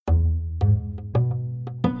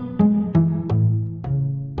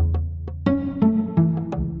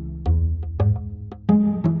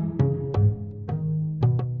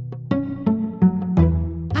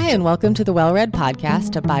and welcome to the Well Read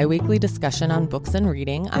Podcast, a bi-weekly discussion on books and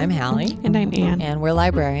reading. I'm Hallie. And I'm Anne. And we're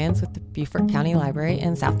librarians with the Beaufort County Library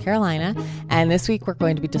in South Carolina. And this week we're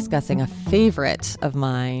going to be discussing a favorite of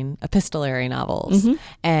mine, epistolary novels. Mm-hmm.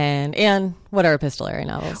 And Anne, what are epistolary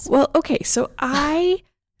novels? Well, okay, so I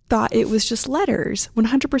thought it was just letters.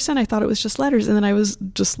 100% I thought it was just letters. And then I was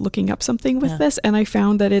just looking up something with this, and I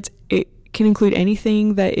found that it can include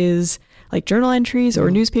anything that is like journal entries or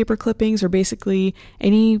newspaper clippings, or basically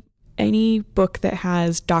any book that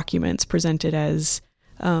has documents presented as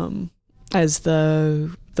the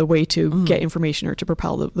way to get information or to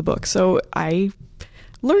propel the book. So I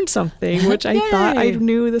learned something, which I thought I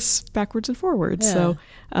knew this backwards and forwards. Yeah.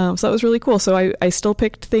 So that was really cool. So I still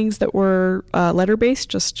picked things that were letter based,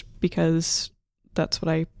 just because that's what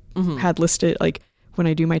I had listed. Like when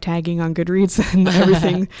I do my tagging on Goodreads, and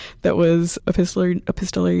everything that was epistolary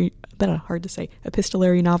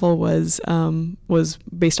novel was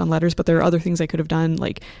based on letters. But there are other things I could have done,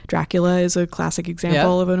 like Dracula is a classic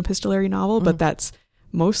example of an epistolary novel, but that's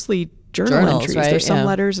mostly journals, entries. Right? There's some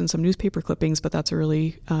letters and some newspaper clippings, but that's a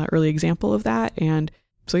really early example of that. And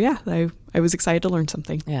so I was excited to learn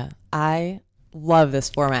something. Yeah, I love this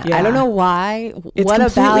format. Yeah. I don't know why. It's what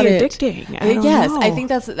about it? Addicting. I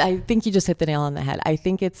think you just hit the nail on the head. I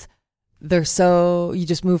think you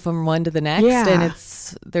just move from one to the next, and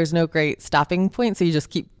there's no great stopping point, so you just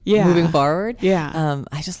keep moving forward. Yeah.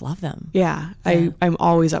 I just love them. Yeah. I'm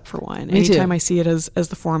always up for one. Me Anytime too. I see it as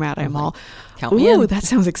the format, I'm all, count me in. that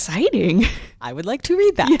sounds exciting. I would like to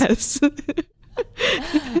read that. Yes.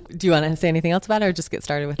 Do you want to say anything else about it, or just get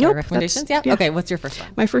started with our recommendations? Yeah. Okay, what's your first one?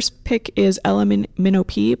 My first pick is Ella Minnow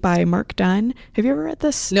P by Mark Dunn. Have you ever read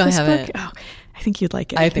this? No, this I haven't. book? Oh, I think you'd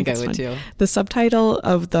like it. I think I it's would fun. too. The subtitle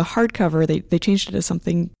of the hardcover, they changed it as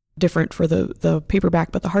something different for the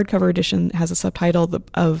paperback, but the hardcover edition has a subtitle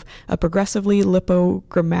of a progressively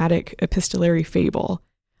lipogrammatic epistolary fable.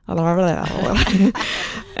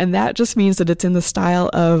 And that just means that it's in the style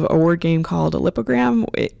of a word game called a lipogram,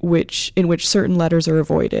 in which certain letters are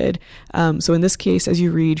avoided. So in this case, as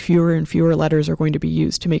you read, fewer and fewer letters are going to be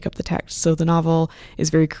used to make up the text. So the novel is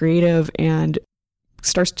very creative and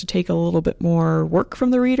starts to take a little bit more work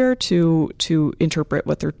from the reader to interpret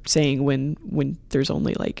what they're saying when there's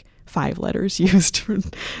only like 5 letters used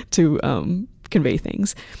to convey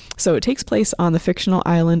things. So it takes place on the fictional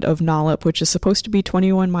island of Nollop, which is supposed to be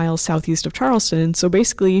 21 miles southeast of Charleston, so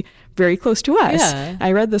basically very close to us. Yeah.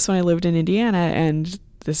 I read this when I lived in Indiana, and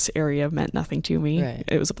this area meant nothing to me. Right.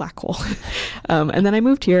 It was a black hole. And then I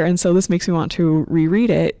moved here, and so this makes me want to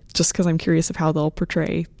reread it, just because I'm curious of how they'll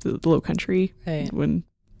portray the Low Country when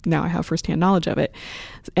now I have firsthand knowledge of it.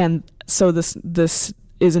 And so this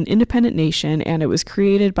is an independent nation, and it was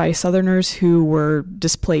created by Southerners who were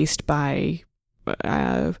displaced by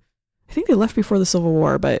I think they left before the Civil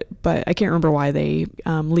War, but I can't remember why they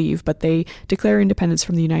leave. But they declare independence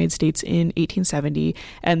from the United States in 1870,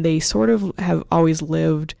 and they sort of have always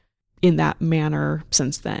lived in that manner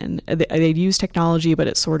since then. They'd use technology, but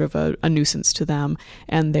it's sort of a nuisance to them,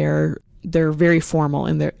 and they're very formal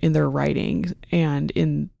in their writing, and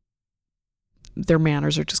in their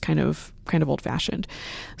manners are just kind of old fashioned.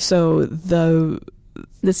 So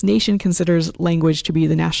this nation considers language to be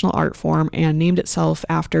the national art form and named itself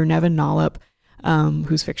after Nevin Nollop,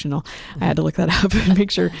 who's fictional. I had to look that up and make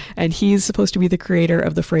sure. And he's supposed to be the creator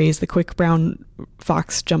of the phrase, "The quick brown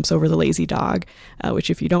fox jumps over the lazy dog," which,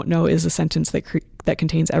 if you don't know, is a sentence that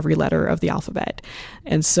contains every letter of the alphabet.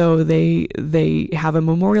 And so they have a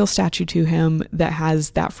memorial statue to him that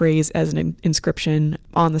has that phrase as an inscription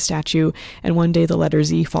on the statue. And one day the letter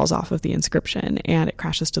Z falls off of the inscription, and it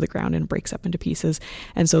crashes to the ground and breaks up into pieces.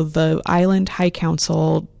 And so the Island High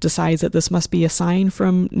Council decides that this must be a sign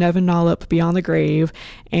from Nevin Nollop beyond the grave,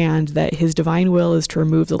 and that his divine will is to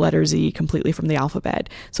remove the letter Z completely from the alphabet.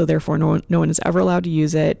 So therefore no one is ever allowed to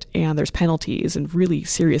use it, and there's penalties, and really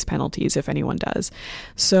serious penalties if anyone does.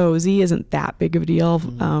 So Z isn't that big of a deal.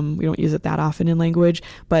 We don't use it that often in language,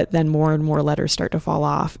 but then more and more letters start to fall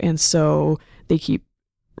off, and so they keep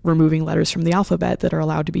removing letters from the alphabet that are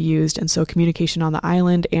allowed to be used. And so communication on the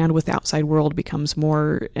island and with the outside world becomes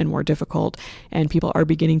more and more difficult, and people are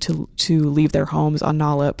beginning to leave their homes on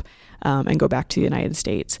Nollop and go back to the United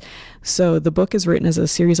States. So the book is written as a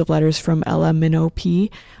series of letters from Ella Minnow P,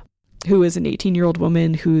 who is an 18-year-old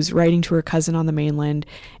woman who's writing to her cousin on the mainland.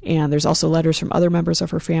 And there's also letters from other members of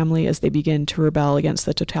her family as they begin to rebel against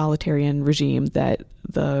the totalitarian regime that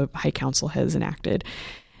the High Council has enacted.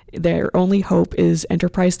 Their only hope is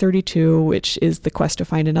Enterprise 32, which is the quest to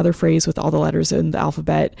find another phrase with all the letters in the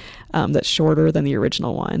alphabet that's shorter than the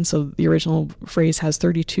original one. So the original phrase has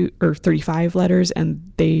 32 or 35 letters,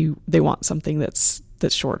 and they want something that's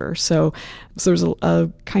that's shorter. So there's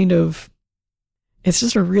a kind of, it's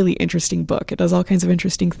just a really interesting book. It does all kinds of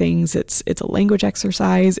interesting things. It's a language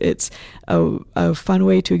exercise. It's a fun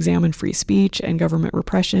way to examine free speech and government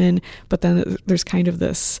repression. But then there's kind of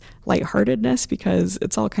this lightheartedness because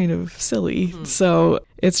it's all kind of silly. Mm-hmm. So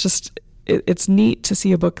it's just, it's neat to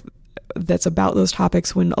see a book that's about those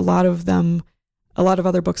topics when a lot of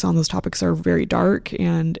other books on those topics are very dark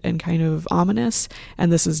and kind of ominous.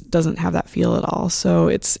 And this doesn't have that feel at all. So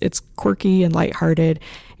it's quirky and lighthearted.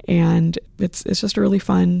 And it's just a really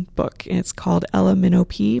fun book. And it's called Ella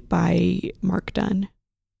Minope by Mark Dunn.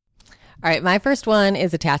 All right, my first one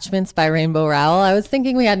is Attachments by Rainbow Rowell. I was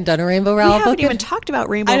thinking we hadn't done a Rainbow Rowell book. We haven't even talked about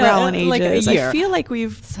Rainbow Rowell in ages. Like a year. I feel like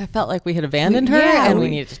So I felt like we had abandoned her and we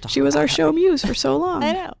needed to talk She was our show muse for so long.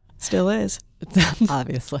 I know. Still is.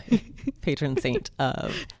 Obviously. Patron saint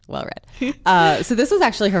of well-read. So this was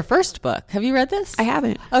actually her first book. Have you read this? I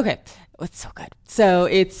haven't. Okay. It's so good. So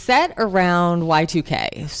it's set around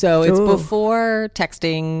Y2K. So it's before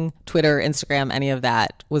texting, Twitter, Instagram, any of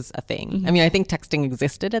that was a thing. Mm-hmm. I mean, I think texting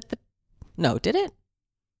existed no, did it?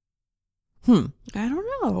 I don't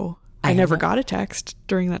know. I never got a text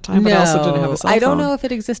during that time, but I also didn't have a cell phone. I don't know if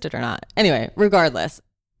it existed or not. Anyway, regardless,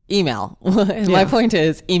 email. My point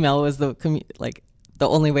is email was the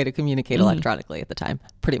only way to communicate electronically at the time,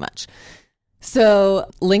 pretty much. So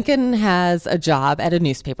Lincoln has a job at a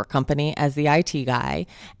newspaper company as the IT guy,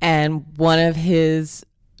 and one of his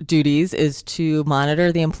duties is to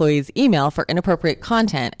monitor the employees' email for inappropriate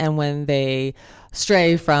content. And when they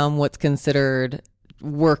stray from what's considered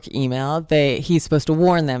work email, he's supposed to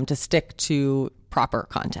warn them to stick to proper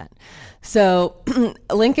content. So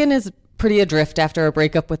Lincoln is pretty adrift after a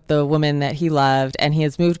breakup with the woman that he loved, and he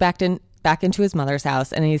has moved back into his mother's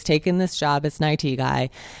house, and he's taken this job as an IT guy,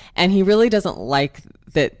 and he really doesn't like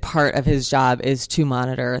that part of his job is to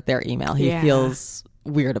monitor their email. He feels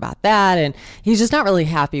weird about that, and he's just not really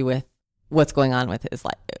happy with what's going on with his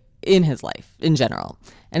life in general,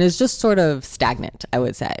 and is just sort of stagnant, I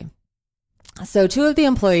would say. So two of the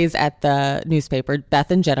employees at the newspaper,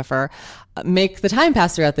 Beth and Jennifer, make the time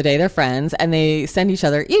pass throughout the day. They're friends, and they send each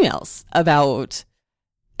other emails about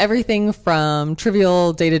everything from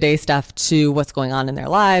trivial day-to-day stuff to what's going on in their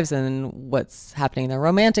lives and what's happening in their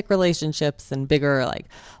romantic relationships and bigger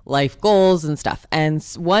life goals and stuff. And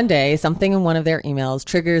one day, something in one of their emails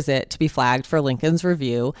triggers it to be flagged for Lincoln's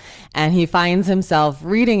review, and he finds himself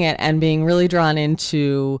reading it and being really drawn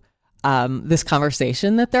into this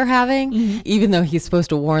conversation that they're having, even though he's supposed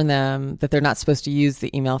to warn them that they're not supposed to use the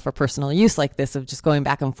email for personal use like this, of just going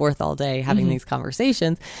back and forth all day having these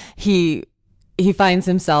conversations. He finds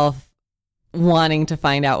himself wanting to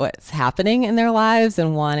find out what's happening in their lives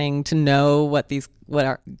and wanting to know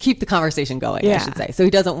keep the conversation going, I should say. So he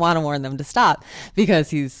doesn't want to warn them to stop because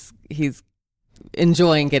he's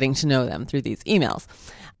enjoying getting to know them through these emails.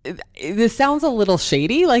 This sounds a little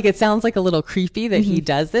shady, it sounds like a little creepy that he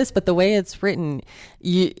does this, but the way it's written,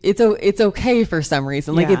 it's okay for some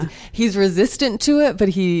reason. He's resistant to it, but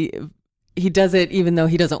he does it even though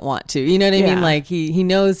he doesn't want to. You know what I mean? He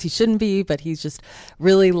knows he shouldn't be, but he's just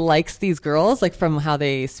really likes these girls, from how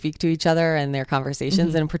they speak to each other and their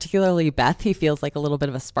conversations. And particularly Beth, he feels like a little bit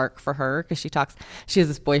of a spark for her because she has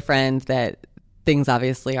this boyfriend that things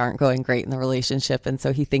obviously aren't going great in the relationship. And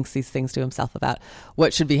so he thinks these things to himself about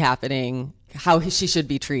what should be happening, how she should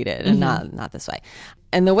be treated, and not this way.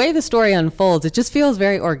 And the way the story unfolds, it just feels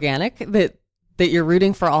very organic that you're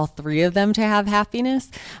rooting for all three of them to have happiness.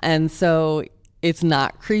 And so it's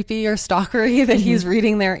not creepy or stalkery that he's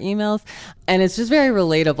reading their emails. And it's just very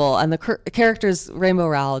relatable. And the characters, Rainbow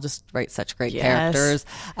Rowell just writes such great characters.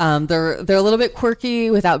 They're a little bit quirky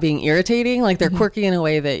without being irritating. They're quirky in a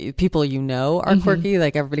way that people are quirky.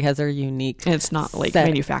 Everybody has their unique. And it's not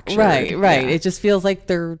manufactured. Right. Yeah. It just feels like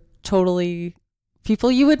they're totally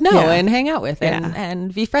people you would know and hang out with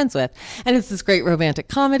and be friends with. And it's this great romantic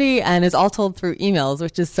comedy, and it's all told through emails,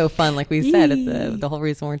 which is so fun. Like we said, at the whole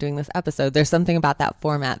reason we're doing this episode, there's something about that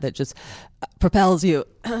format that just propels you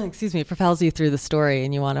through the story,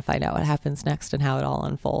 and you want to find out what happens next and how it all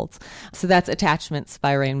unfolds. So that's Attachments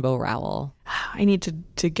by Rainbow Rowell. I need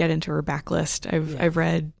to get into her backlist. I've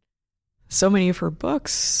read so many of her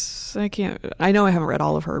books. I know I haven't read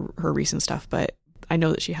all of her recent stuff, but I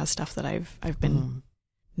know that she has stuff that I've been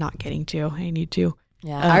not getting to. I need to.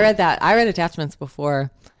 Yeah, I read that. I read Attachments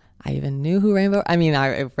before I even knew who Rainbow. I mean,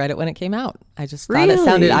 I read it when it came out. I just thought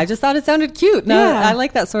it sounded cute. No, I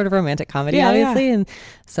like that sort of romantic comedy, obviously, and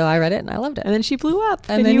so I read it and I loved it. And then she blew up.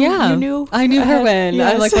 And then you knew. I knew her when.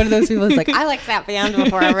 Yes. I'm like one of those people who's like, I like that band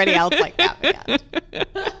before everybody else liked that band.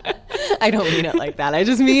 I don't mean it like that. I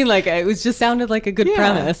just mean like it was just sounded like a good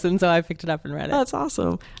premise, and so I picked it up and read it. That's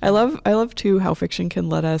awesome. I love too how fiction can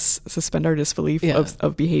let us suspend our disbelief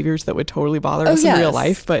of behaviors that would totally bother us in real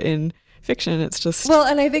life, but in fiction it's just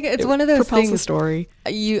and I think it's one of those things. The story.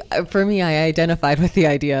 For me, I identified with the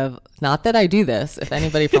idea of, not that I do this, if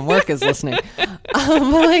anybody from work is listening,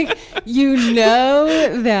 like,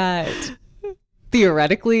 that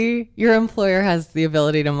theoretically your employer has the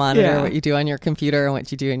ability to monitor what you do on your computer and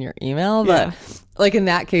what you do in your email, but like in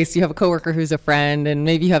that case you have a coworker who's a friend, and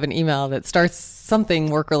maybe you have an email that starts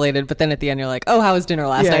something work related, but then at the end you're like, oh, how was dinner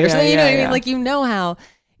last night, or something. You know what I mean? Like, how,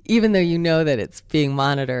 even though you know that it's being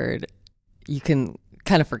monitored, you can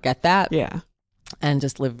kind of forget that and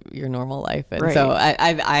just live your normal life. And so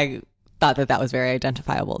I thought that was very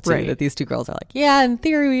identifiable too, that these two girls are like, in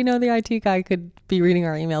theory we know the IT guy could be reading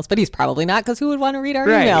our emails, but he's probably not, because who would want to read our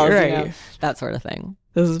emails, that sort of thing.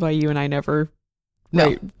 This is why you and I never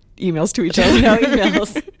write emails to each other. No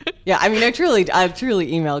emails. I mean, I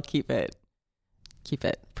truly email, keep it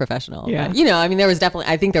professional. But, there was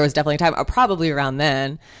definitely a time, probably around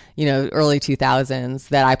then, early 2000s,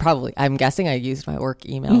 that I'm guessing I used my work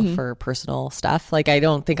email for personal stuff. Like, I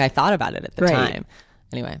don't think I thought about it at the time.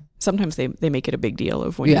 Anyway, sometimes they make it a big deal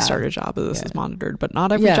of when you start a job that this is monitored, but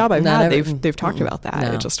not every job I've had, they've talked about that.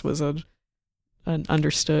 No. It just was an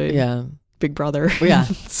understood big brother.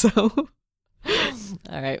 So.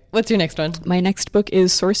 All right. What's your next one? My next book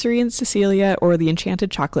is Sorcery in Cecilia, or The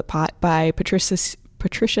Enchanted Chocolate Pot by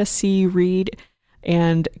Patricia C. Reed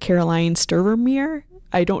and Caroline Sturmer.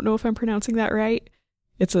 I don't know if I'm pronouncing that right.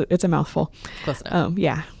 It's a mouthful. Close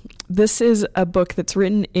enough. This is a book that's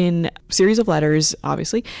written in a series of letters,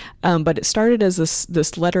 obviously, but it started as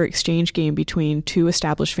this letter exchange game between two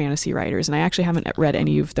established fantasy writers. And I actually haven't read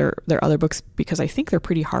any of their other books, because I think they're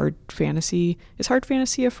pretty hard fantasy. Is hard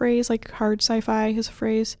fantasy a phrase? Like hard sci-fi is a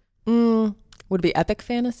phrase? Would it be epic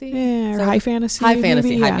fantasy? Yeah, or high fantasy. High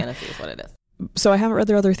fantasy. High fantasy is what it is. So I haven't read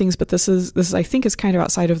their other things, but this is I think is kind of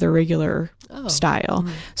outside of their regular style.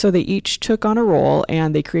 Mm-hmm. So they each took on a role,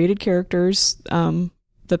 and they created characters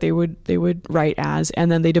that they would write as, and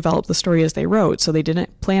then they developed the story as they wrote. So they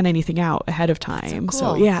didn't plan anything out ahead of time.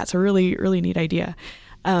 So cool. It's a really, really neat idea.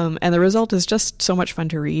 And the result is just so much fun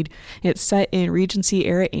to read. It's set in Regency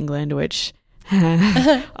era England, which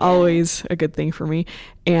always a good thing for me.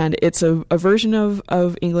 And it's a version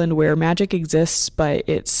of England where magic exists, but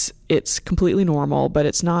it's completely normal, but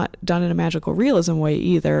it's not done in a magical realism way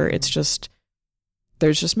either. It's just,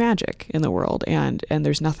 there's just magic in the world, and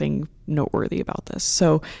there's nothing noteworthy about this.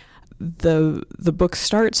 So the book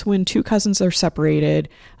starts when two cousins are separated.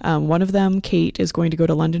 One of them, Kate, is going to go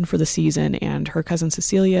to London for the season, and her cousin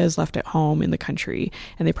Cecilia is left at home in the country.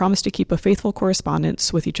 And they promise to keep a faithful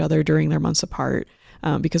correspondence with each other during their months apart.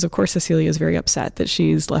 Because of course Cecilia is very upset that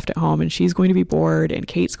she's left at home, and she's going to be bored, and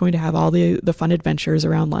Kate's going to have all the fun adventures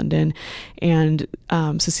around London. And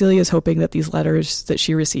Cecilia is hoping that these letters that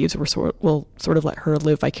she receives will sort of let her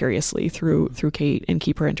live vicariously through Kate and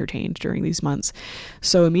keep her entertained during these months.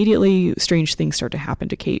 So immediately strange things start to happen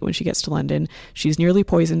to Kate when she gets to London. She's nearly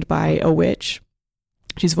poisoned by a witch.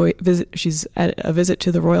 She's at a visit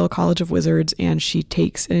to the Royal College of Wizards, and she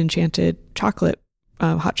takes an enchanted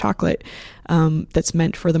hot chocolate that's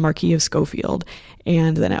meant for the Marquis of Schofield.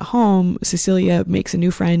 And then at home, Cecilia makes a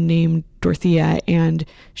new friend named Dorothea, and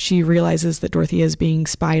she realizes that Dorothea is being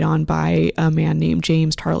spied on by a man named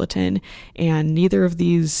James Tarleton. And neither of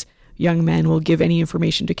these young men will give any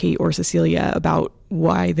information to Kate or Cecilia about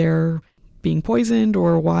why they're being poisoned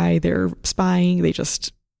or why they're spying. They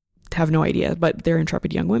just have no idea, but they're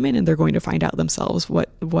intrepid young women, and they're going to find out themselves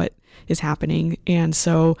what is happening. And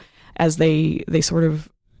so as they sort of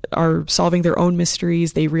are solving their own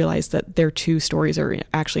mysteries, they realize that their two stories are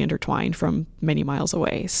actually intertwined from many miles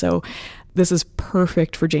away. So this is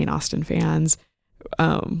perfect for Jane Austen fans.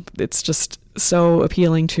 It's just so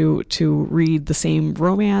appealing to read the same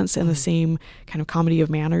romance and the same kind of comedy of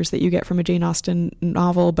manners that you get from a Jane Austen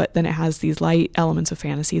novel, but then it has these light elements of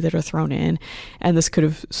fantasy that are thrown in. And this could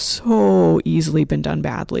have so easily been done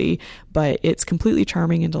badly, but it's completely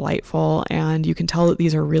charming and delightful. And you can tell that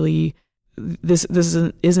these are really, this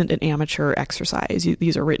isn't an amateur exercise.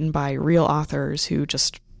 These are written by real authors who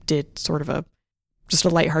just did sort of a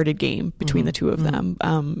lighthearted game between the two of them.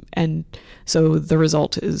 And so the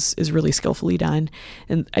result is really skillfully done.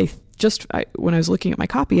 And when I was looking at my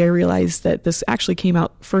copy, I realized that this actually came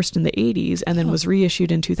out first in the 80s and then was reissued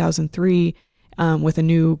in 2003 with a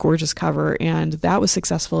new gorgeous cover. And that was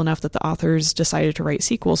successful enough that the authors decided to write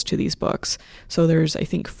sequels to these books. So there's, I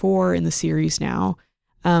think, 4 in the series now.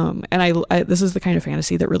 And I this is the kind of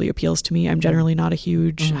fantasy that really appeals to me. I'm generally not a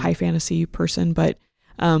huge high fantasy person, but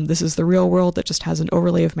This is the real world that just has an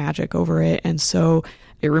overlay of magic over it. And so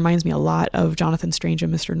it reminds me a lot of Jonathan Strange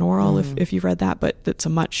and Mr. Norrell, if you've read that, but it's a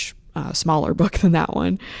much smaller book than that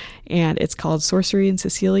one. And it's called Sorcery in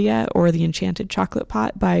Cecilia, or The Enchanted Chocolate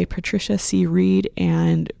Pot by Patricia C. Reed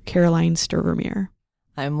and Caroline Sturvermeer.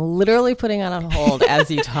 I'm literally putting it on hold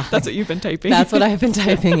as you talk. That's what you've been typing. That's what I've been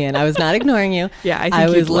typing in. I was not ignoring you. Yeah, I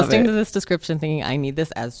was listening to this description thinking I need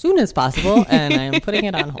this as soon as possible, and I am putting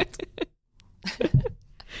it on hold.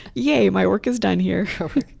 Yay, my work is done here.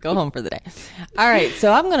 Go home for the day. All right,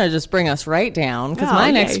 so I'm going to just bring us right down because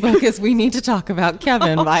my next book is We Need to Talk About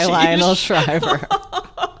Kevin by Lionel Shriver.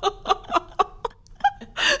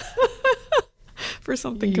 For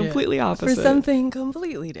something completely opposite. For something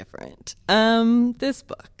completely different. This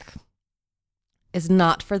book is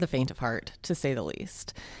not for the faint of heart, to say the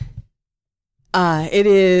least. It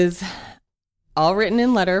is all written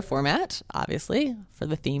in letter format, obviously, for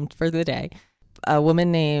the theme for the day. A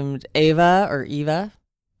woman named Eva,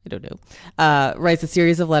 I don't know, writes a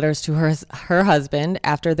series of letters to her husband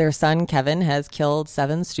after their son Kevin has killed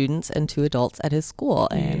 7 students and 2 adults at his school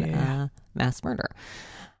in mass murder.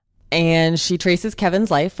 And she traces Kevin's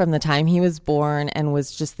life from the time he was born and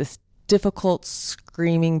was just this difficult,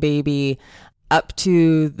 screaming baby up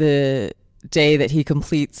to the day that he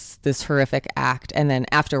completes this horrific act. And then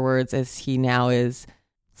afterwards, as he now is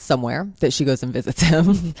somewhere, that she goes and visits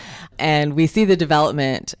him. And we see the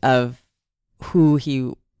development of who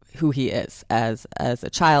he is as a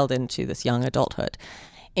child into this young adulthood.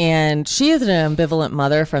 And she is an ambivalent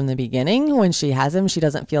mother from the beginning. When she has him, she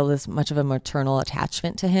doesn't feel this much of a maternal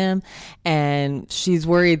attachment to him. And she's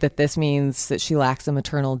worried that this means that she lacks a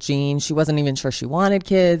maternal gene. She wasn't even sure she wanted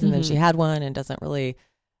kids. And then she had one and doesn't really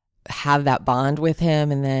have that bond with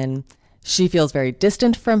him. And then she feels very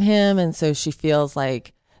distant from him. And so she feels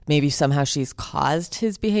like maybe somehow she's caused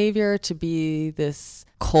his behavior to be this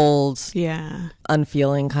cold,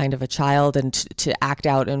 unfeeling kind of a child, and to act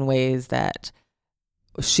out in ways that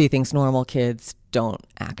she thinks normal kids don't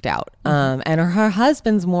act out. And her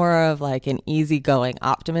husband's more of like an easygoing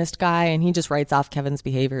optimist guy, and he just writes off Kevin's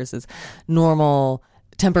behaviors as normal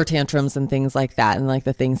temper tantrums and things like that. And like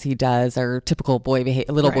the things he does are typical boy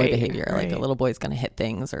behavior, boy behavior, like a little boy's going to hit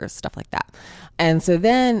things or stuff like that. And so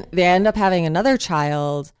then they end up having another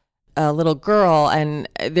child, a little girl, and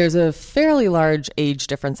there's a fairly large age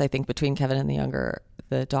difference, I think, between Kevin and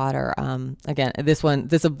the daughter. Again, this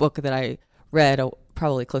is a book that I read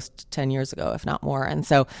probably close to 10 years ago, if not more. And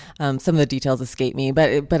so some of the details escape me,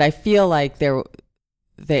 but I feel like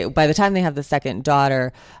by the time they have the second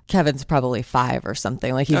daughter, Kevin's probably 5 or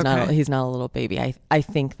something. Like he's not a little baby. I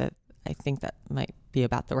think that might be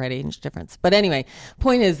about the right age difference. But anyway,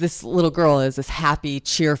 point is, this little girl is this happy,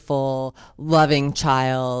 cheerful, loving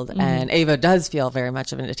child. And Ava does feel very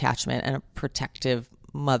much of an attachment and a protective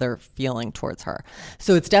mother feeling towards her.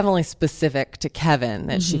 So it's definitely specific to Kevin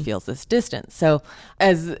that she feels this distance. So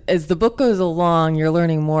as the book goes along, you're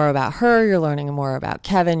learning more about her, you're learning more about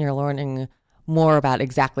Kevin, you're learning more about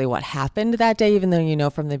exactly what happened that day, even though you know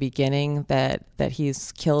from the beginning that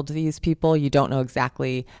he's killed these people. You don't know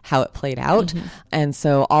exactly how it played out. And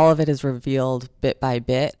so all of it is revealed bit by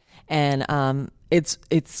bit. And it's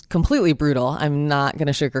completely brutal. I'm not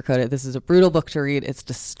going to sugarcoat it. This is a brutal book to read. It's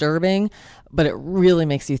disturbing, but it really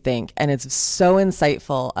makes you think. And it's so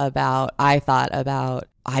insightful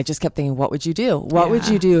I just kept thinking, what would you do? What would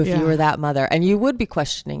you do if you were that mother? And you would be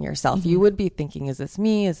questioning yourself. You would be thinking, is this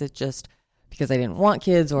me? Is it just because I didn't want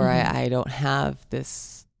kids, or I don't have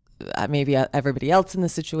this? Maybe everybody else in the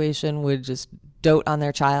situation would just dote on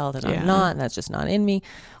their child and I'm not, and that's just not in me.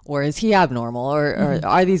 Or is he abnormal? Or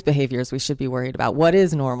are these behaviors we should be worried about? What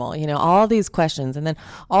is normal? You know, all these questions. And then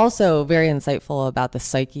also very insightful about the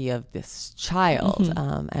psyche of this child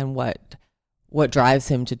and what drives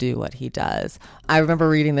him to do what he does. I remember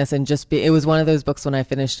reading this and it was one of those books when I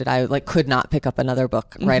finished it, I could not pick up another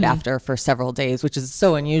book right after for several days, which is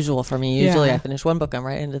so unusual for me. Usually I finish one book, I'm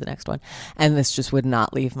right into the next one. And this just would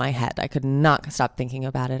not leave my head. I could not stop thinking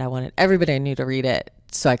about it. I wanted everybody I knew to read it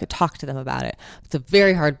so I could talk to them about it. It's a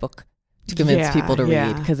very hard book to convince people to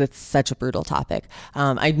read because it's such a brutal topic.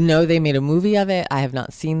 I know they made a movie of it. I have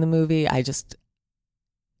not seen the movie. I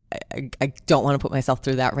don't want to put myself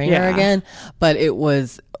through that ringer again, but it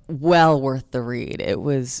was well worth the read. It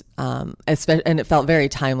was, especially, and it felt very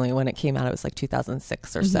timely when it came out. It was like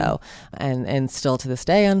 2006 or so. And still to this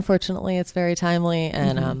day, unfortunately, it's very timely.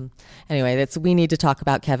 And, anyway, We Need to Talk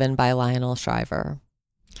About Kevin by Lionel Shriver.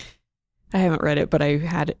 I haven't read it, but I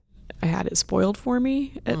had it spoiled for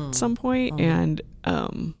me at some point. And,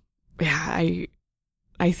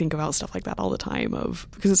 I think about stuff like that all the time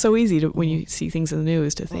because it's so easy to, when you see things in the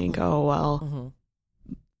news, to think, oh, well,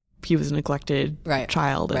 he was a neglected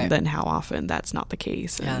child, and then how often that's not the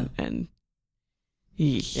case. And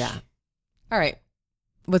yeah. All right.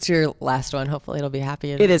 What's your last one? Hopefully it'll be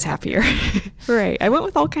happy. It is happier. Right. I went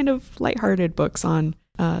with all kind of lighthearted books on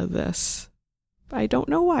this. I don't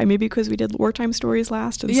know why. Maybe because we did wartime stories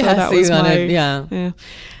last, and so that was my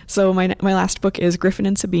So my last book is Griffin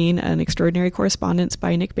and Sabine: An Extraordinary Correspondence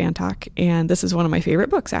by Nick Bantock, and this is one of my favorite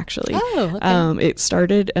books, actually. Oh, okay. It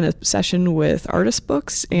started an obsession with artist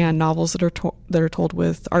books and novels that are told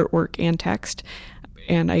with artwork and text.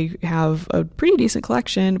 And I have a pretty decent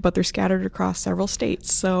collection, but they're scattered across several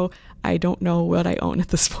states. So I don't know what I own at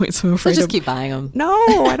this point. So I'm afraid just keep buying them. No,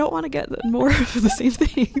 I don't want to get more of the same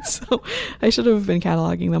thing. So I should have been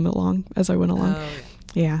cataloging them along as I went along. Oh,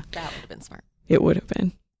 yeah. That would have been smart. It would have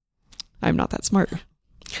been. I'm not that smart.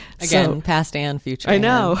 Again, past and future. I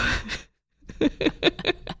know.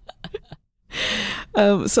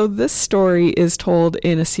 So this story is told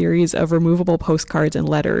in a series of removable postcards and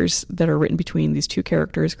letters that are written between these two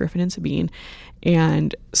characters, Griffin and Sabine.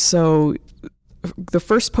 And so the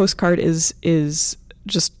first postcard is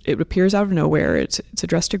just, it appears out of nowhere. It's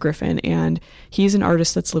addressed to Griffin, and he's an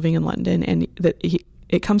artist that's living in London, and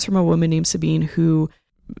it comes from a woman named Sabine who,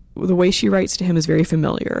 the way she writes to him is very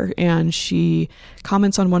familiar, and she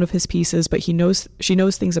comments on one of his pieces, but she knows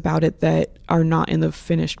things about it that are not in the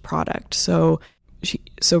finished product. So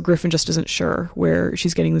Griffin just isn't sure where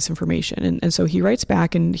she's getting this information. And so he writes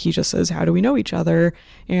back, and he just says, how do we know each other?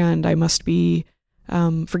 And I must be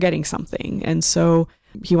forgetting something. And so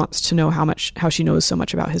he wants to know how she knows so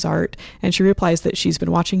much about his art. And she replies that she's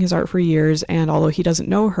been watching his art for years, and although he doesn't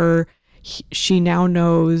know her, she now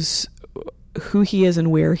knows who he is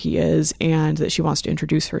and where he is, and that she wants to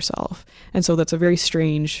introduce herself. And so that's a very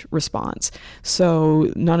strange response.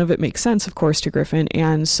 So none of it makes sense, of course, to Griffin.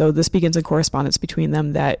 And so this begins a correspondence between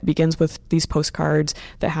them that begins with these postcards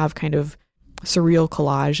that have kind of surreal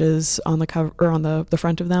collages on the cover, or on the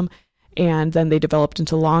front of them. And then they developed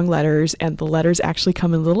into long letters, and the letters actually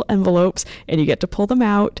come in little envelopes, and you get to pull them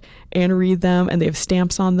out and read them, and they have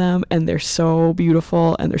stamps on them, and they're so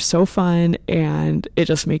beautiful and they're so fun, and it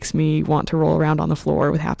just makes me want to roll around on the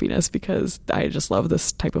floor with happiness because I just love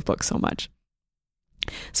this type of book so much.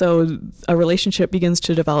 So a relationship begins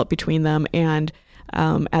to develop between them, and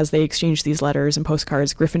as they exchange these letters and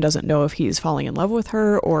postcards, Griffin doesn't know if he's falling in love with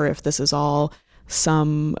her or if this is all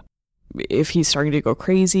if he's starting to go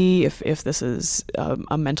crazy, if this is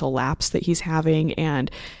a mental lapse that he's having.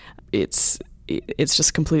 And it's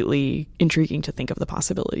just completely intriguing to think of the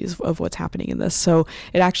possibilities of what's happening in this. So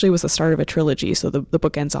it actually was the start of a trilogy. So the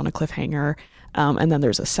book ends on a cliffhanger. And then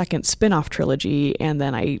there's a second spin-off trilogy. And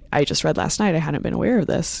then I just read last night, I hadn't been aware of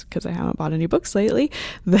this because I haven't bought any books lately,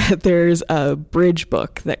 that there's a bridge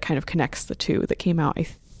book that kind of connects the two that came out, I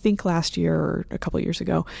think last year or a couple of years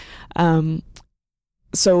ago.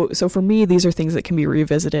 So for me, these are things that can be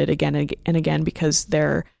revisited again and again because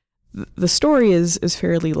the story is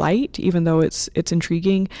fairly light, even though it's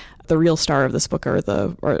intriguing. The real star of this book is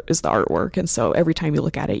the artwork, and so every time you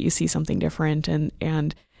look at it, you see something different,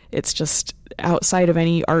 and it's just outside of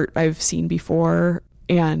any art I've seen before,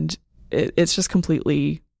 and it's just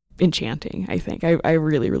completely enchanting. I think I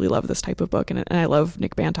really, really love this type of book, and I love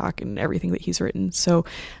Nick Bantock and everything that he's written. So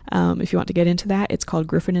if you want to get into that, it's called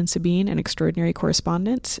Griffin and Sabine: An Extraordinary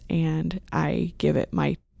Correspondence, and I give it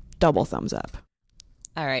my double thumbs up.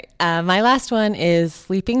 All right. My last one is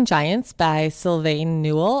Sleeping Giants by Sylvain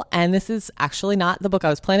Newell. And this is actually not the book I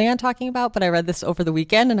was planning on talking about, but I read this over the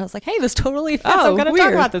weekend and I was like, hey, this totally fits. I'm going to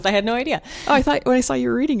talk about this. I had no idea. Oh, I thought when I saw you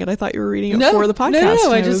were reading it, I thought you were reading it for the podcast.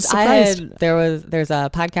 No, there's a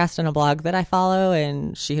podcast and a blog that I follow,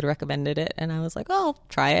 and she had recommended it, and I was like, oh, I'll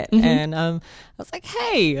try it. Mm-hmm. And I was like,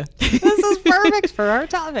 hey, this is perfect for our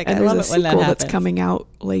topic. And I love it when that happens. That's coming out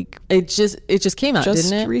like it just came out,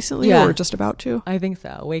 didn't it? Recently, or just about to? I think so.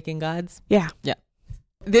 Waking Gods. Yeah.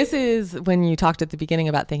 This is when you talked at the beginning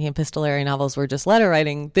about thinking epistolary novels were just letter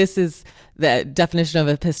writing. This is the definition of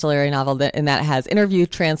epistolary novel, and that has interview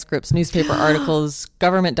transcripts, newspaper articles,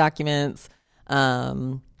 government documents,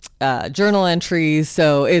 journal entries.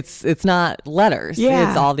 So it's not letters. Yeah.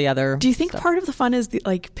 It's all the other. Do you think stuff. Part of the fun is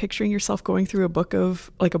picturing yourself going through a book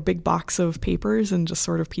of like a big box of papers and just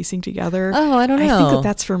sort of piecing together? Oh, I don't know. I think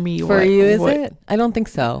that's for me. For you, is it? I don't think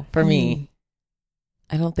so. For me.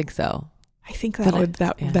 I don't think so. I think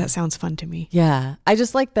that sounds fun to me. Yeah. I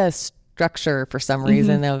just like the structure for some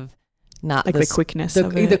reason of not like the quickness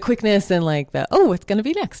of the quickness and like what's going to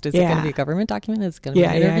be next? Is it going to be a government document? Is it going to be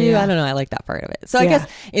an interview? I don't know. I like that part of it. So I guess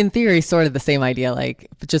in theory, sort of the same idea, like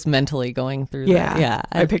just mentally going through that. Yeah.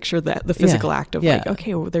 I picture that the physical act of like,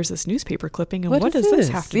 okay, well, there's this newspaper clipping and what does this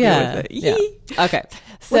have to do with it? Yeah. Okay.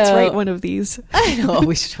 So, let's write one of these. I know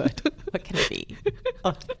we should. What can it be?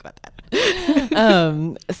 I'll think about that.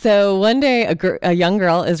 So one day a young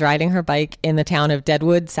girl is riding her bike in the town of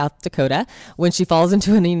Deadwood, South Dakota, when she falls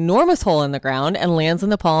into an enormous hole in the ground and lands in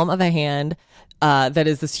the palm of a hand that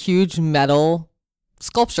is this huge metal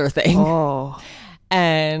sculpture thing. Oh.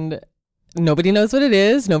 And nobody knows what it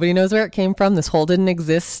is. Nobody knows where it came from. This hole didn't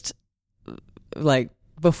exist like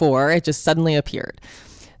before. It just suddenly appeared.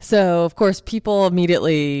 So, of course, people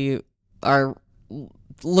immediately are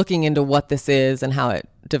looking into what this is and how it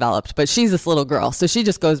developed. But she's this little girl, so she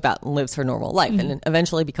just goes about and lives her normal life and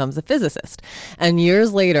eventually becomes a physicist. And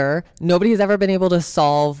years later, nobody has ever been able to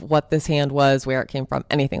solve what this hand was, where it came from,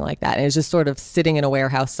 anything like that. And it's just sort of sitting in a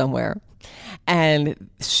warehouse somewhere. And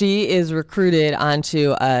she is recruited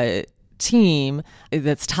onto a team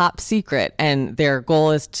that's top secret, and their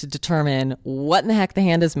goal is to determine what in the heck the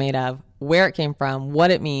hand is made of, where it came from,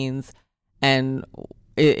 what it means, and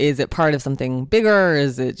is it part of something bigger, or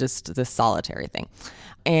is it just this solitary thing?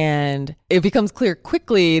 And it becomes clear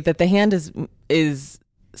quickly that the hand is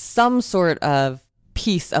some sort of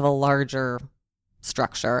piece of a larger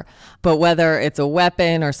structure, but whether it's a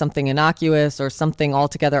weapon or something innocuous or something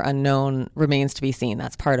altogether unknown remains to be seen.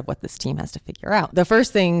 That's part of what this team has to figure out. The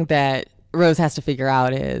first thing that Rose has to figure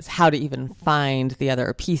out is how to even find the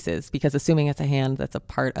other pieces, because assuming it's a hand that's a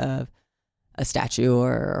part of a statue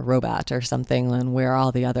or a robot or something, then where are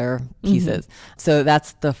all the other pieces? So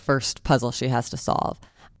that's the first puzzle she has to solve.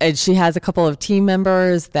 And she has a couple of team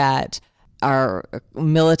members that are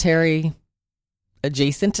military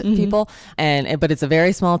adjacent people, but it's a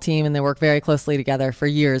very small team, and they work very closely together for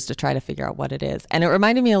years to try to figure out what it is. And it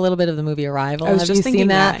reminded me a little bit of the movie Arrival. I was just thinking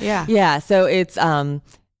that. Yeah. So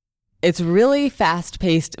it's really fast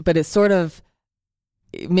paced, but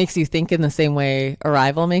it makes you think in the same way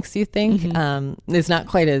Arrival makes you think. It's not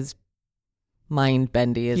quite as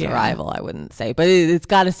mind-bendy as Arrival, I wouldn't say, but it's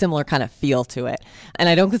got a similar kind of feel to it. And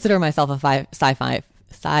I don't consider myself a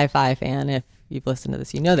sci-fi fan. If you've listened to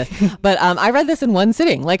this, you know this. But I read this in one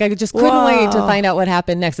sitting. Like, I just couldn't wait to find out what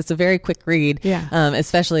happened next. It's a very quick read,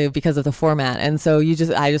 especially because of the format. And so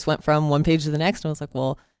I just went from one page to the next and was like,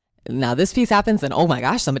 well, now this piece happens, and oh my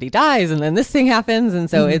gosh, somebody dies, and then this thing happens. And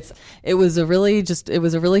so it was a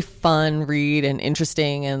really fun read and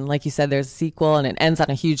interesting. And like you said, there's a sequel, and it ends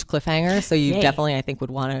on a huge cliffhanger. So you definitely, I think,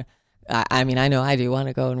 would want to, I mean, I know I do want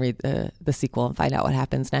to go and read the sequel and find out what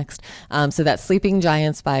happens next. So that's Sleeping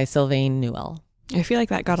Giants by Sylvain Newell. I feel like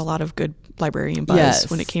that got a lot of good librarian buzz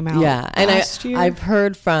when it came out last year. I've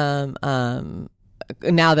heard from,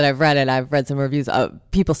 now that I've read it, I've read some reviews of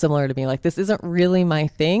people similar to me, like, this isn't really my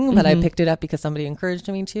thing, but I picked it up because somebody encouraged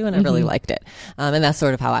me to, and I really liked it. And that's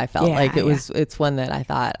sort of how I felt. It's one that I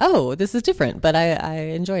thought, oh, this is different, but I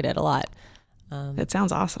enjoyed it a lot. That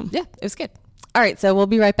sounds awesome. Yeah, it was good. All right, so we'll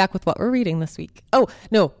be right back with what we're reading this week. Oh,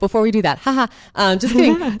 no, before we do that, just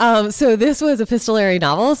kidding. So this was epistolary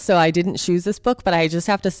novels, so I didn't choose this book, but I just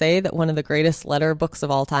have to say that one of the greatest letter books of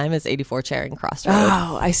all time is 84 Charing Cross Road.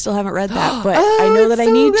 Oh, I still haven't read that, but I know that I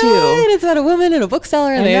need to. It's about a woman and a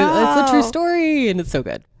bookseller, and it's a true story, and it's so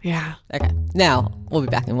good. Yeah. Okay, now we'll be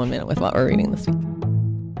back in 1 minute with what we're reading this week.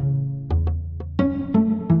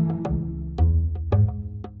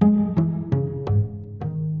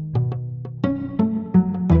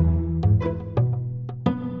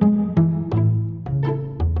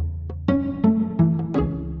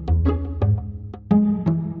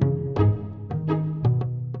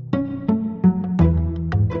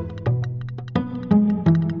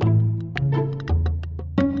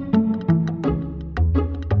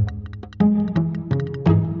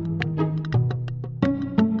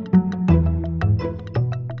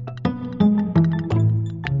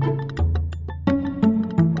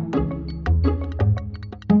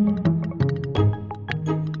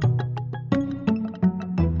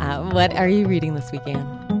 What are you reading this week,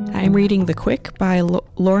 Anne? I'm reading The Quick by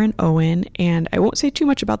Lauren Owen, and I won't say too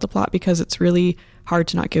much about the plot because it's really hard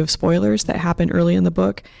to not give spoilers that happen early in the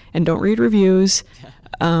book, and don't read reviews.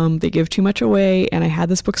 They give too much away, and I had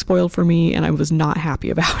this book spoiled for me, and I was not happy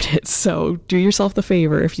about it. So do yourself the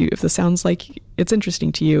favor, if this sounds like it's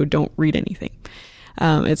interesting to you, don't read anything.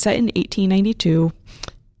 It's set in 1892.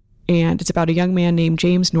 And it's about a young man named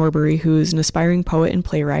James Norbury, who's an aspiring poet and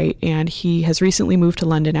playwright, and he has recently moved to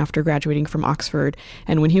London after graduating from Oxford.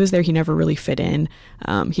 And when he was there, he never really fit in.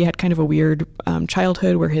 He had kind of a weird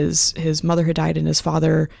childhood where his mother had died and his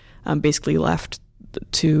father basically left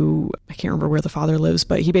to, I can't remember where the father lives,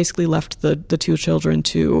 but he basically left the two children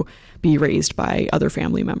to be raised by other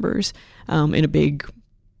family members in a big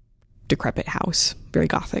decrepit house, very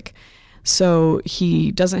Gothic. So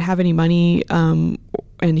he doesn't have any money, and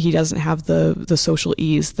he doesn't have the social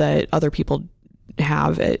ease that other people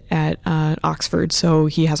have at Oxford. So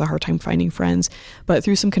he has a hard time finding friends. But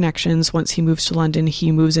through some connections, once he moves to London,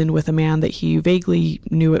 he moves in with a man that he vaguely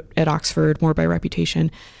knew at Oxford, more by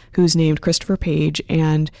reputation, who's named Christopher Page.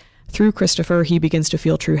 And through Christopher, he begins to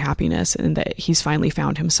feel true happiness and that he's finally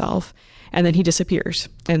found himself. And then he disappears.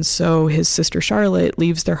 And so his sister Charlotte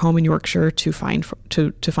leaves their home in Yorkshire to find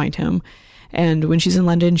him. And when she's in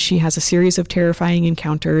London, she has a series of terrifying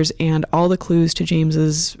encounters, and all the clues to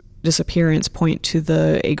James's disappearance point to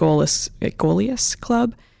the Aegolius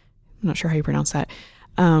Club. I'm not sure how you pronounce that,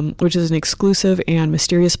 which is an exclusive and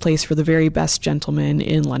mysterious place for the very best gentlemen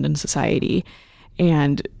in London society.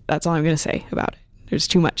 And that's all I'm going to say about it. There's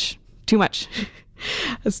too much.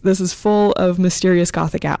 This is full of mysterious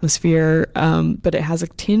Gothic atmosphere, but it has a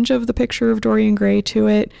tinge of the picture of Dorian Gray to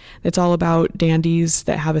it. It's all about dandies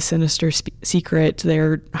that have a sinister secret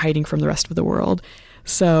they're hiding from the rest of the world.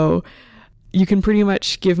 So you can pretty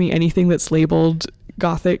much give me anything that's labeled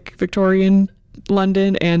Gothic Victorian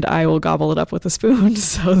London and I will gobble it up with a spoon.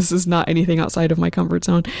 So this is not anything outside of my comfort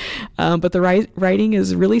zone. But the writing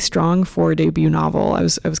is really strong for a debut novel. I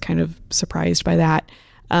was kind of surprised by that.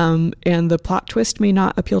 And the plot twist may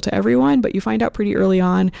not appeal to everyone, but you find out pretty early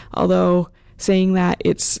on, although saying that,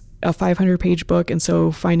 it's a 500-page book, and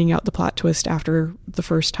so finding out the plot twist after the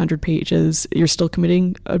first 100 pages, you're still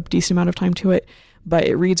committing a decent amount of time to it, but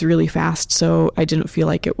it reads really fast, so I didn't feel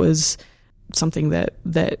like it was something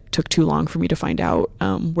that took too long for me to find out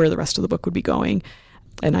where the rest of the book would be going.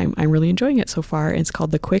 And I'm really enjoying it so far. It's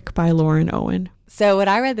called The Quick by Lauren Owen. So what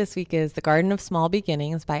I read this week is The Garden of Small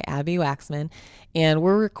Beginnings by Abby Waxman. And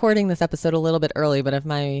we're recording this episode a little bit early, but if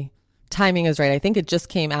my timing is right, I think it just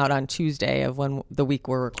came out on Tuesday of when the week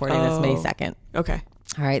we're recording this, May 2nd. Okay.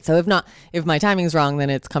 All right. So if my timing's wrong, then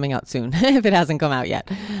it's coming out soon if it hasn't come out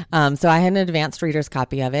yet. So I had an advanced reader's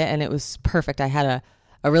copy of it and it was perfect. I had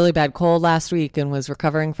a really bad cold last week and was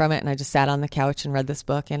recovering from it. And I just sat on the couch and read this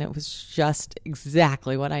book and it was just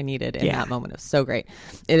exactly what I needed in that moment. It was so great.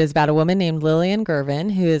 It is about a woman named Lillian Girvin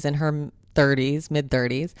who is in her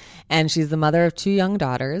mid-30s, and she's the mother of 2 young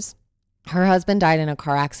daughters. Her husband died in a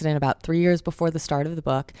car accident about 3 years before the start of the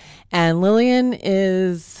book. And Lillian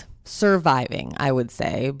is surviving, I would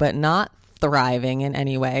say, but not thriving in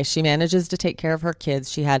any way. She manages to take care of her kids.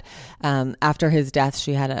 She had, after his death,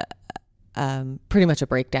 she had pretty much a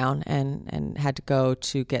breakdown and had to go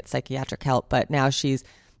to get psychiatric help. But now she's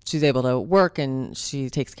able to work and she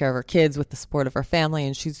takes care of her kids with the support of her family,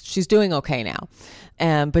 and she's doing okay now.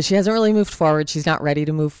 But she hasn't really moved forward. She's not ready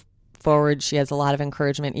to move forward. She has a lot of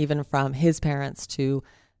encouragement even from his parents to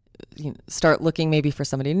start looking maybe for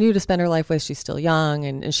somebody new to spend her life with. She's still young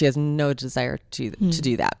and she has no desire to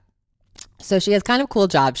do that. So she has kind of a cool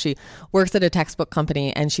job. She works at a textbook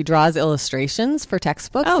company and she draws illustrations for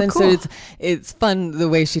textbooks. Oh, and cool. So it's fun the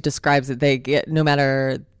way she describes it. They get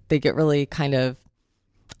really kind of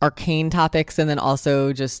arcane topics and then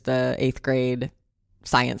also just the 8th grade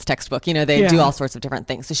science textbook. They do all sorts of different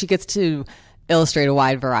things. So she gets to illustrate a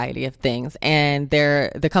wide variety of things. And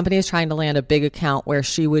the company is trying to land a big account where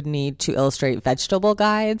she would need to illustrate vegetable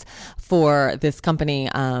guides for this company.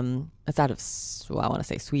 It's out of, I want to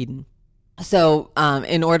say Sweden. So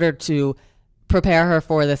in order to prepare her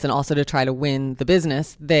for this and also to try to win the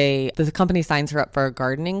business, the company signs her up for a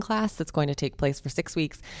gardening class that's going to take place for 6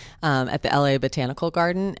 weeks at the LA Botanical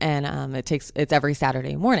Garden. And it's every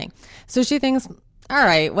Saturday morning. So she thinks, all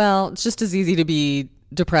right, well, it's just as easy to be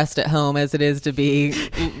depressed at home as it is to be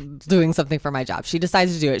doing something for my job. She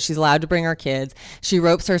decides to do it. She's allowed to bring her kids. She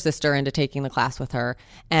ropes her sister into taking the class with her.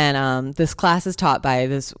 And this class is taught by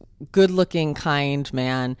this good-looking, kind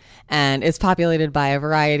man, and it's populated by a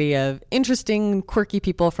variety of interesting, quirky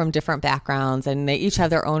people from different backgrounds, and they each have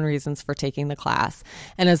their own reasons for taking the class.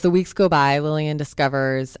 And as the weeks go by, Lillian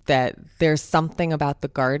discovers that there's something about the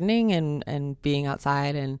gardening and being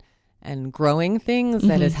outside and growing things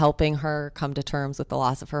that is helping her come to terms with the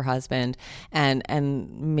loss of her husband and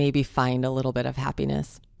maybe find a little bit of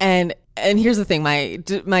happiness. And here's the thing, my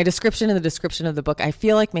description and the description of the book, I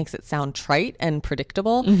feel like makes it sound trite and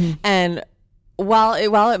predictable. And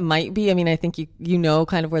while it might be, I mean, I think you know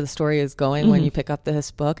kind of where the story is going when you pick up this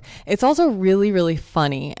book. It's also really, really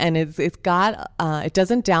funny, and it's got it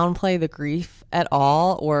doesn't downplay the grief at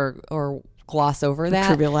all or gloss over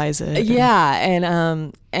that, trivialize it. Yeah,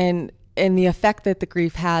 and and the effect that the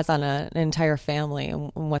grief has on an entire family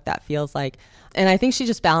and what that feels like. And I think she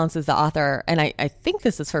just balances the author, and I think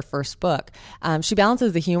this is her first book. She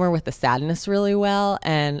balances the humor with the sadness really well.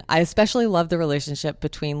 And I especially love the relationship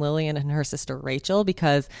between Lillian and her sister Rachel,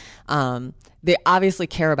 because they obviously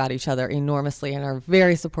care about each other enormously and are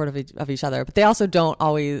very supportive of each other, but they also don't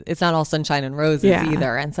always, it's not all sunshine and roses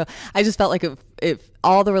either. And so I just felt like it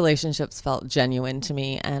all the relationships felt genuine to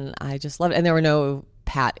me, and I just loved it. And there were no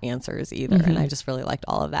pat answers either. And I just really liked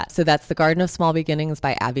all of that. So that's The Garden of Small Beginnings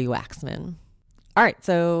by Abby Waxman. All right,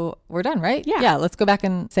 so we're done, right? Yeah. Let's go back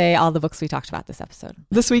and say all the books we talked about this episode.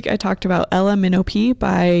 This week I talked about Ella Minope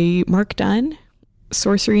by Mark Dunn,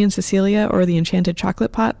 Sorcery in Cecilia or The Enchanted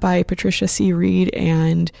Chocolate Pot by Patricia C. Reed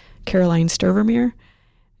and Caroline Stervermeer,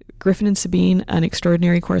 Griffin and Sabine, An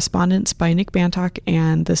Extraordinary Correspondence by Nick Bantock,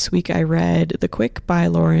 and this week I read The Quick by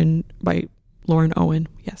Lauren Owen.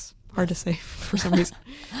 Yes, hard to say for some reason.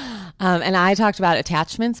 And I talked about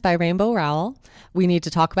Attachments by Rainbow Rowell, We Need to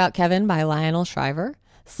Talk About Kevin by Lionel Shriver,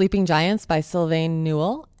 Sleeping Giants by Sylvain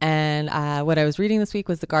Newell, and what I was reading this week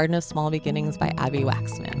was The Garden of Small Beginnings by Abby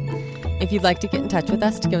Waxman. If you'd like to get in touch with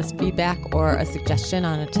us to give us feedback or a suggestion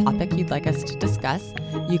on a topic you'd like us to discuss,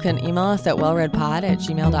 you can email us at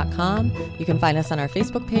wellreadpod@gmail.com. You can find us on our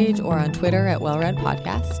Facebook page or on Twitter at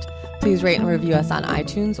wellreadpodcast. Please rate and review us on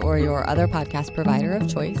iTunes or your other podcast provider of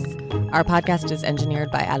choice. Our podcast is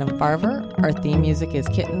engineered by Adam Farver. Our theme music is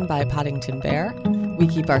Kitten by Poddington Bear. We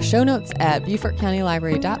keep our show notes at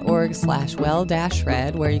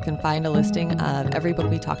BeaufortCountyLibrary.org/well-read, where you can find a listing of every book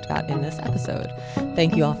we talked about in this episode.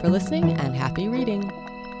 Thank you all for listening, and happy reading.